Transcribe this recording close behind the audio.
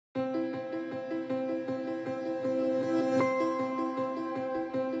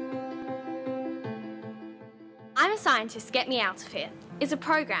I'm a Scientist, Get Me Out of Here is a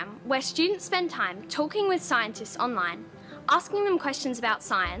program where students spend time talking with scientists online, asking them questions about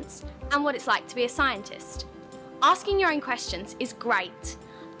science and what it's like to be a scientist. Asking your own questions is great.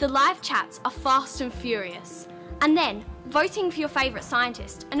 The live chats are fast and furious. And then, voting for your favourite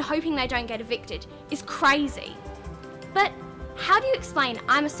scientist and hoping they don't get evicted is crazy. But how do you explain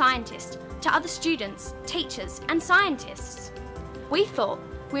I'm a scientist to other students, teachers and scientists? We thought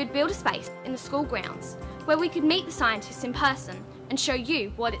we'd build a space in the school grounds where we could meet the scientists in person and show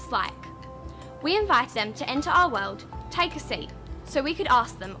you what it's like. We invited them to enter our world, take a seat, so we could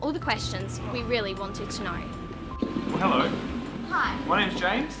ask them all the questions we really wanted to know. Well, hello. Hi. My name's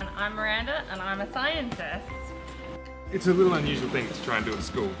James. And I'm Miranda, and I'm a scientist. It's a little unusual thing to try and do at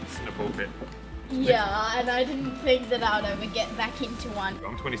school in a pulpit. Yeah, and I didn't think that I would ever get back into one.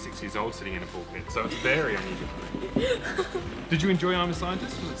 I'm 26 years old sitting in a pulpit, so it's very unusual. Did you enjoy I'm a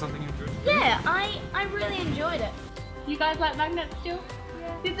Scientist? Was it something you enjoyed? Yeah, I really enjoyed it. You guys like magnets still?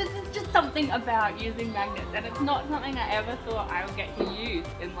 Yeah. This is just something about using magnets, and it's not something I ever thought I would get to use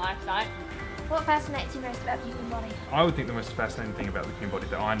in life sciences. What fascinates you most about the human body? I would think the most fascinating thing about the human body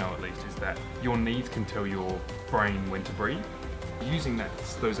that I know at least is that your knees can tell your brain when to breathe. Using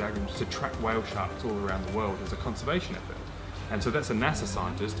those algorithms to track whale sharks all around the world is a conservation effort. And so that's a NASA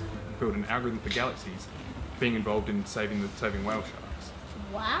scientist built an algorithm for galaxies being involved in saving whale sharks.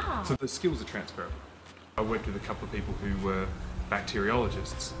 Wow. So the skills are transferable. I worked with a couple of people who were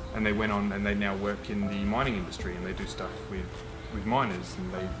bacteriologists, and they went on and they now work in the mining industry, and they do stuff with miners,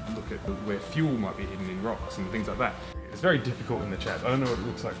 and they look at where fuel might be hidden in rocks and things like that. It's very difficult in the chat. I don't know what it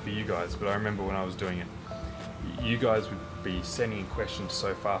looks like for you guys, but I remember when I was doing it, you guys would be sending in questions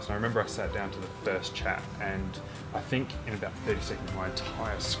so fast. And I remember I sat down to the first chat, and I think in about 30 seconds my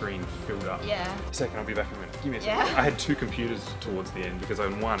entire screen filled up. Yeah. A second, I'll be back in a minute. Give me a second. Yeah. I had two computers towards the end, because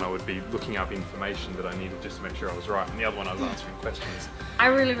on one I would be looking up information that I needed just to make sure I was right, and the other one I was answering questions. I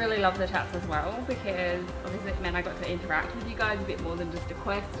really love the chats as well, because obviously it meant I got to interact with you guys a bit more than just a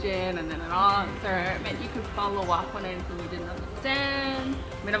question and then an answer. It meant you could follow up on anything you didn't understand.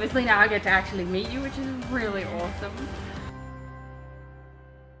 I mean, obviously now I get to actually meet you, which is really awesome.